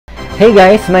Hey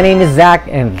guys, my name is Zach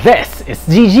and this is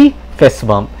GG Fist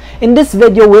Bump. In this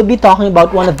video, we'll be talking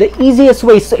about one of the easiest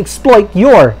ways to exploit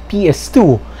your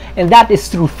PS2, and that is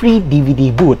through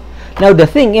FreeDVDBoot. Now the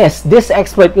thing is, this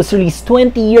exploit was released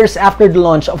 20 years after the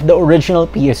launch of the original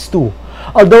PS2.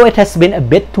 Although it has been a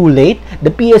bit too late,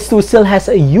 the PS2 still has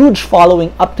a huge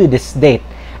following up to this date.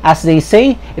 As they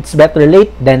say, it's better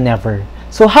late than never.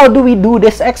 So how do we do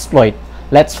this exploit?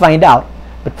 Let's find out.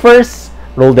 But first,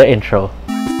 roll the intro.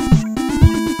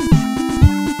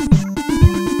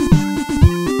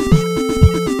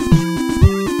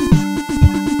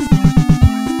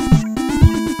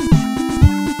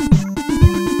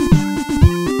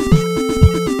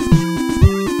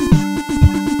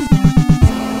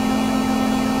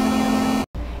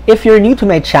 If you're new to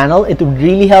my channel, it would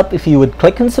really help if you would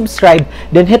click on subscribe,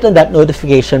 then hit on that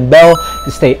notification bell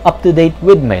to stay up to date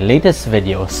with my latest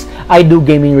videos. I do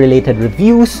gaming related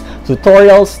reviews,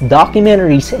 tutorials,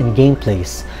 documentaries, and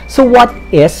gameplays. So what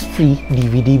is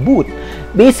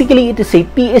FreeDVDBoot? Basically, it is a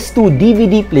PS2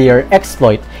 DVD player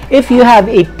exploit. If you have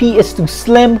a PS2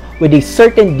 Slim with a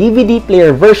certain DVD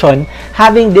player version,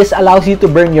 having this allows you to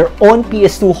burn your own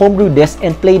PS2 homebrew discs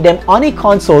and play them on a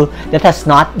console that has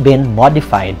not been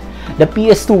modified. The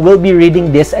PS2 will be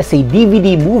reading this as a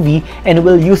DVD movie and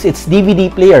will use its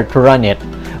DVD player to run it.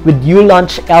 With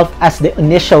ULaunch ELF as the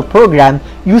initial program,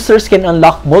 users can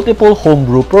unlock multiple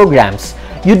homebrew programs.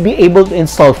 You'd be able to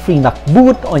install free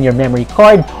Mcboot on your memory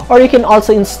card, or you can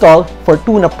also install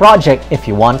Fortuna Project if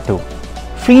you want to.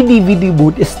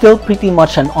 FreeDVDBoot is still pretty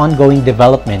much an ongoing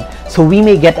development, so we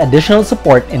may get additional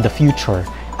support in the future.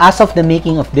 As of the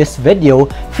making of this video,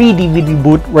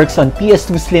 FreeDVDBoot works on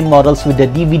PS2 Slim models with the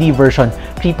DVD version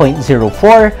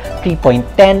 3.04,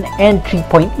 3.10, and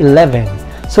 3.11.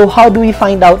 So how do we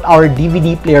find out our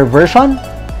DVD player version?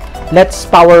 Let's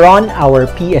power on our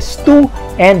PS2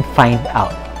 and find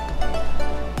out.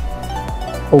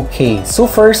 Okay, so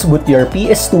first boot your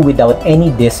PS2 without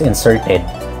any disc inserted.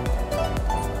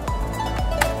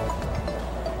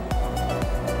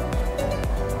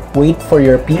 Wait for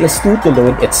your PS2 to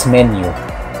load its menu.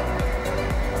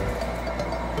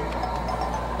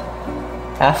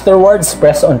 Afterwards,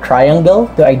 press on triangle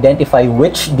to identify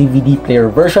which DVD player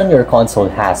version your console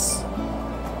has.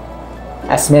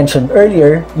 As mentioned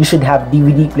earlier, you should have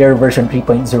DVD player version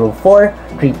 3.04,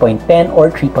 3.10, or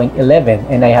 3.11,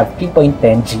 and I have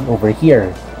 3.10G over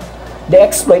here. The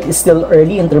exploit is still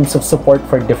early in terms of support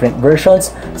for different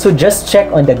versions, so just check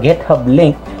on the GitHub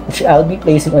link, which I'll be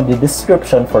placing on the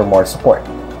description for more support.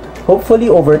 Hopefully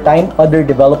over time, other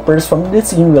developers from the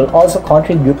scene will also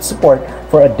contribute support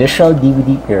for additional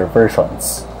DVD player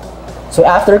versions. So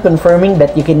after confirming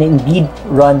that you can indeed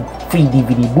run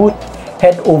FreeDVDBoot,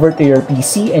 head over to your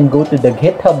PC and go to the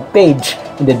GitHub page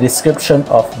in the description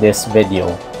of this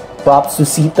video. Props to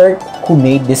CTurt who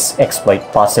made this exploit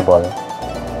possible.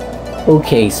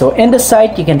 Okay, so in the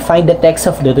site, you can find the text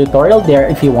of the tutorial there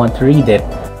if you want to read it.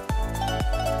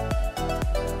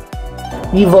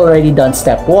 We've already done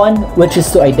step 1, which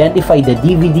is to identify the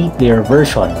DVD player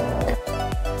version.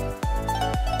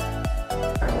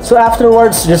 So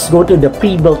afterwards, just go to the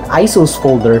pre-built ISOs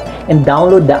folder and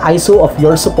download the ISO of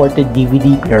your supported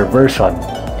DVD player version.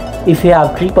 If you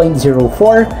have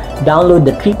 3.04, download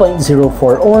the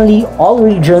 3.04 only, all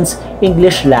regions,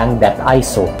 English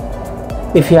lang.iso.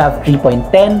 If you have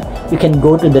 3.10, you can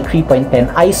go to the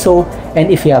 3.10 ISO,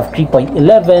 and if you have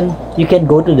 3.11, you can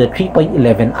go to the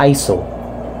 3.11 ISO.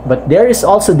 But there is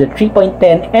also the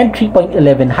 3.10 and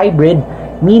 3.11 hybrid,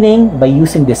 meaning by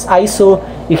using this ISO,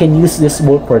 you can use this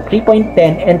both for 3.10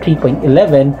 and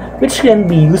 3.11, which can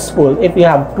be useful if you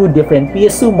have two different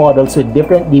PS2 models with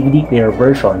different DVD player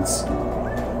versions.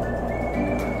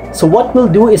 So what we'll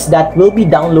do is that we'll be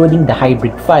downloading the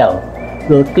hybrid file.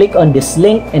 We'll click on this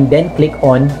link and then click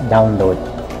on download.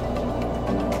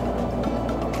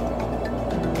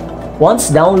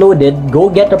 Once downloaded, go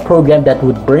get a program that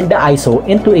would burn the ISO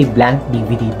into a blank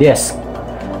DVD disc.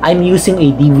 I'm using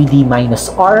a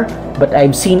DVD-R, but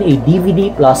I've seen a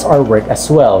DVD+R work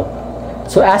as well.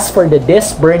 So as for the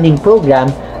disc burning program,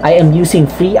 I am using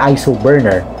FreeISO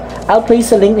Burner. I'll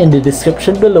place a link in the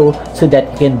description below so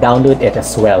that you can download it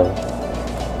as well.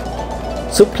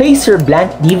 So place your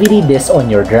blank DVD disc on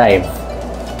your drive.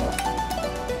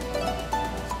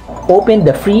 Open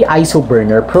the FreeISO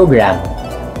Burner program.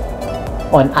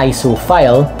 On ISO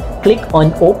file, click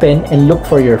on open and look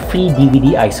for your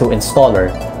FreeDVD ISO installer,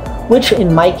 which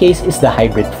in my case is the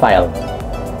hybrid file.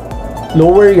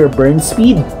 Lower your burn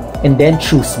speed and then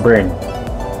choose burn.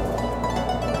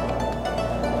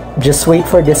 Just wait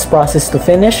for this process to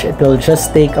finish. It will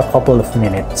just take a couple of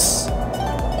minutes.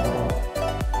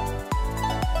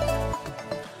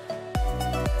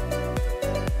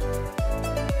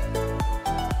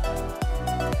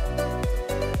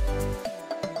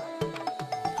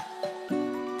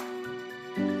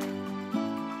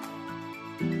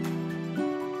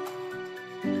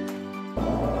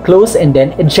 Close and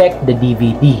then eject the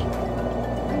DVD.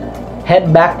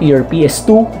 Head back to your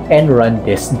PS2 and run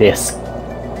this disk.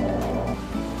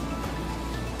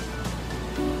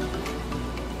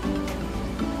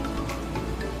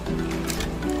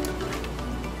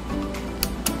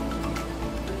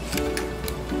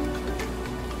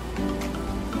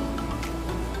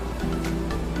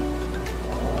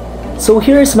 So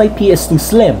here's my PS2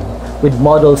 Slim with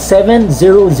model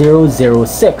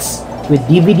 70006 with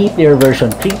DVD player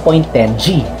version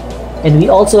 3.10G. And we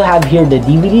also have here the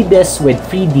DVD disc with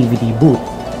FreeDVDBoot.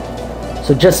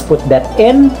 So just put that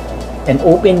in and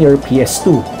open your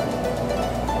PS2.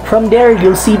 From there,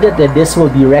 you'll see that the disc will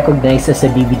be recognized as a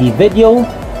DVD video.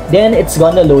 Then it's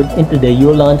gonna load into the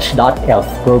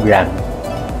ulaunch.elf program.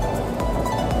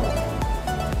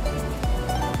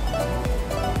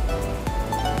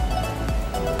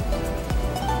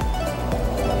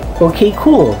 Okay,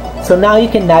 cool. So now you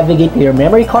can navigate to your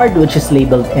memory card, which is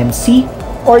labeled MC,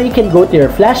 or you can go to your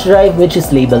flash drive, which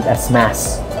is labeled as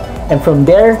MAS. And from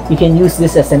there, you can use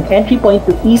this as an entry point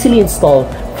to easily install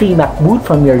free Mcboot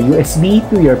from your USB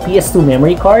to your PS2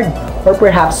 memory card, or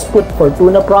perhaps put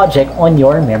Fortuna Project on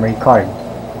your memory card.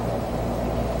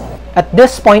 At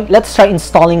this point, let's try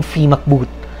installing free Mcboot.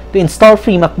 To install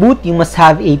free Mcboot, you must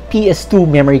have a PS2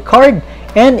 memory card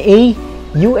and a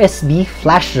USB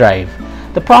flash drive.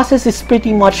 The process is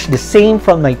pretty much the same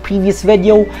from my previous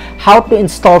video, how to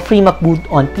install free Mcboot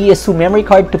on PS2 memory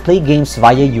card to play games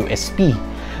via USB.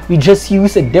 We just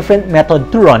use a different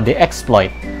method to run the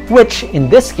exploit, which in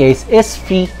this case is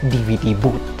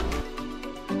FreeDVDBoot.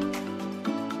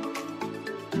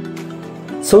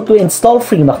 So to install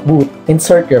free Mcboot,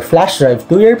 insert your flash drive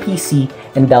to your PC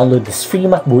and download this free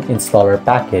Mcboot installer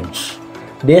package.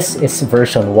 This is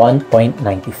version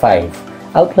 1.95.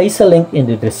 I'll place a link in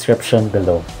the description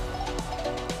below.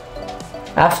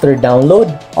 After download,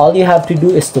 all you have to do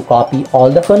is to copy all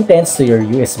the contents to your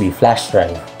USB flash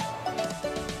drive.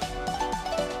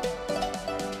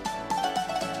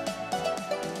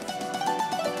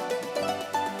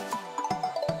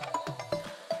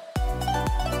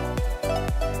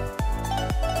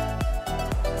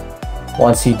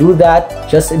 Once you do that,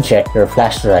 just eject your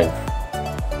flash drive.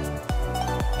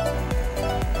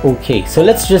 Okay, so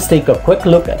let's just take a quick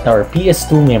look at our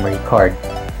PS2 memory card.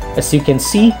 As you can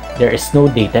see, there is no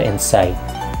data inside.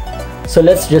 So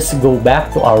let's just go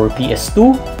back to our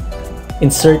PS2,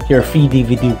 insert your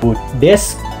FreeDVDBoot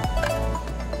disk,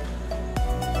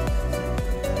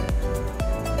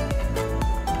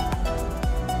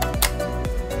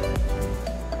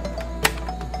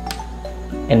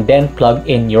 and then plug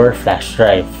in your flash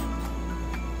drive.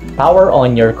 Power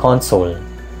on your console.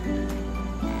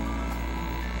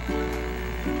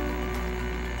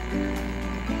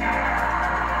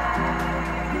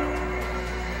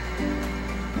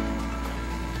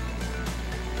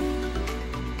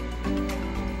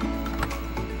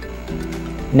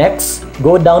 Next,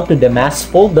 go down to the MAS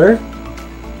folder,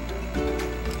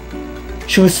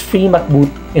 choose free Mcboot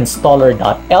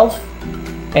installer.elf,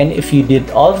 and if you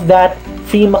did all of that,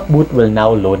 free Mcboot will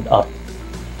now load up.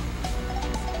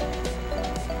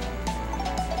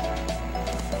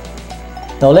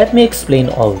 Now let me explain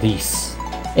all these.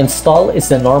 Install is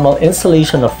the normal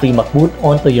installation of free Mcboot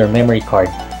onto your memory card,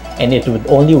 and it would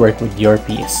only work with your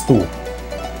PS2.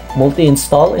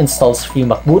 Multi-install installs free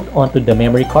Mcboot onto the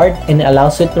memory card and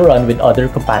allows it to run with other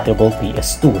compatible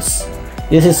PS2s.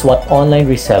 This is what online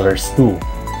resellers do.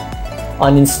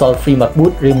 Uninstall free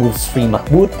Mcboot removes free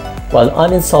Mcboot, while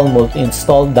uninstall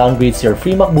multi-install downgrades your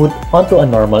free Mcboot onto a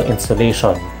normal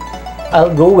installation.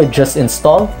 I'll go with just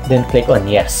install, then click on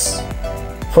yes.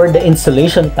 For the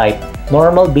installation type,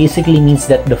 normal basically means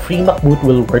that the free Mcboot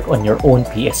will work on your own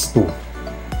PS2.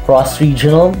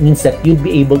 Cross-regional means that you'd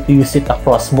be able to use it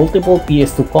across multiple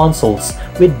PS2 consoles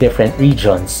with different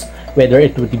regions, whether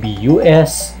it would be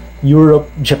US, Europe,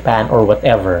 Japan, or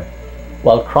whatever.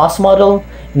 While cross-model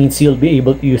means you'll be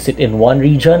able to use it in one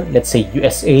region, let's say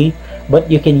USA, but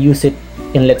you can use it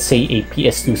in, let's say, a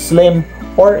PS2 Slim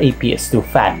or a PS2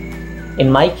 Fat.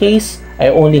 In my case, I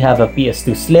only have a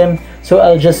PS2 Slim, so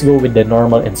I'll just go with the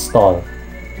normal install.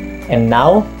 And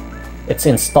now, it's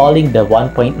installing the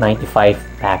 1.95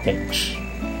 package.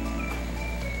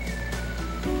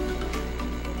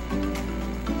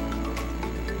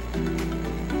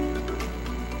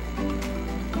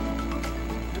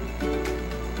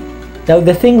 Now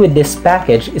the thing with this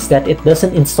package is that it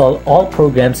doesn't install all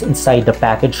programs inside the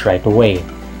package right away.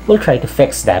 We'll try to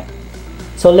fix that.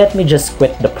 So let me just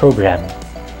quit the program.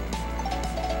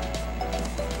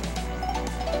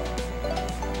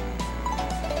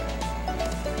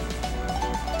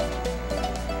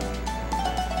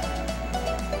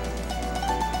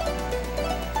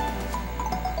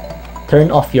 turn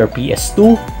off your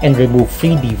PS2 and remove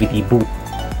FreeDVDBoot.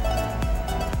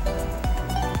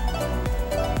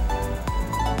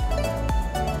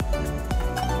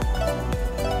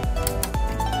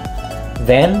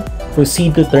 Then,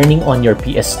 proceed to turning on your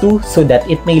PS2 so that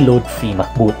it may load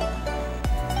Mcboot.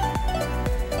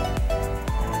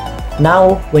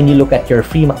 Now, when you look at your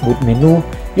Mcboot menu,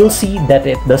 you'll see that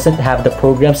it doesn't have the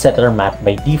programs that are mapped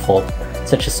by default,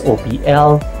 such as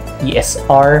OPL,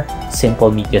 ESR,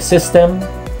 Simple Media System.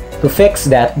 To fix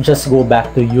that, just go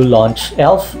back to ULaunch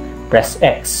ELF, press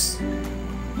X.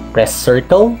 Press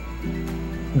Circle.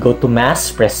 Go to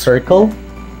Mass, press Circle.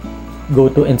 Go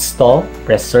to Install,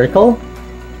 press Circle.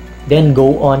 Then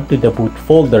go on to the boot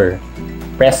folder.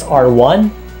 Press R1,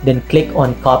 then click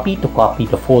on Copy to copy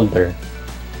the folder.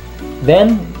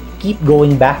 Then, keep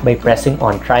going back by pressing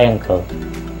on Triangle.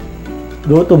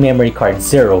 Go to Memory Card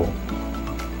 0.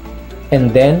 And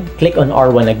then, click on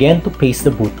R1 again to paste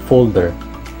the boot folder.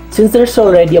 Since there's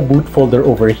already a boot folder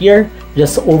over here,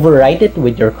 just overwrite it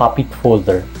with your copied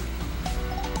folder.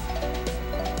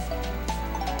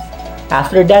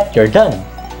 After that, you're done.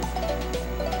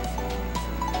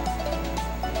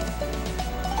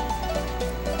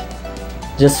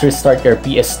 Just restart your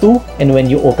PS2, and when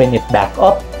you open it back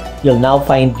up, you'll now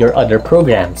find your other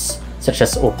programs, such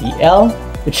as OPL,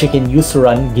 which you can use to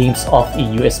run games off a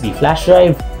USB flash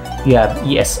drive. You have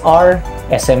ESR,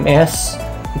 SMS.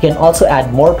 You can also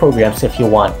add more programs if you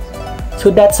want.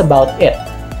 So that's about it.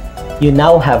 You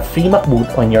now have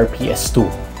Mcboot on your PS2.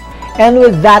 And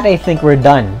with that, I think we're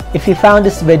done. If you found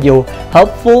this video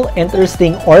helpful,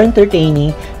 interesting, or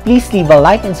entertaining, please leave a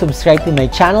like and subscribe to my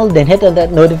channel, then hit on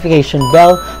that notification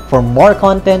bell for more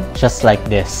content just like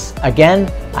this.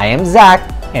 Again, I am Zach,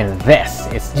 and this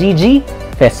is GG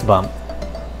Fist Bump.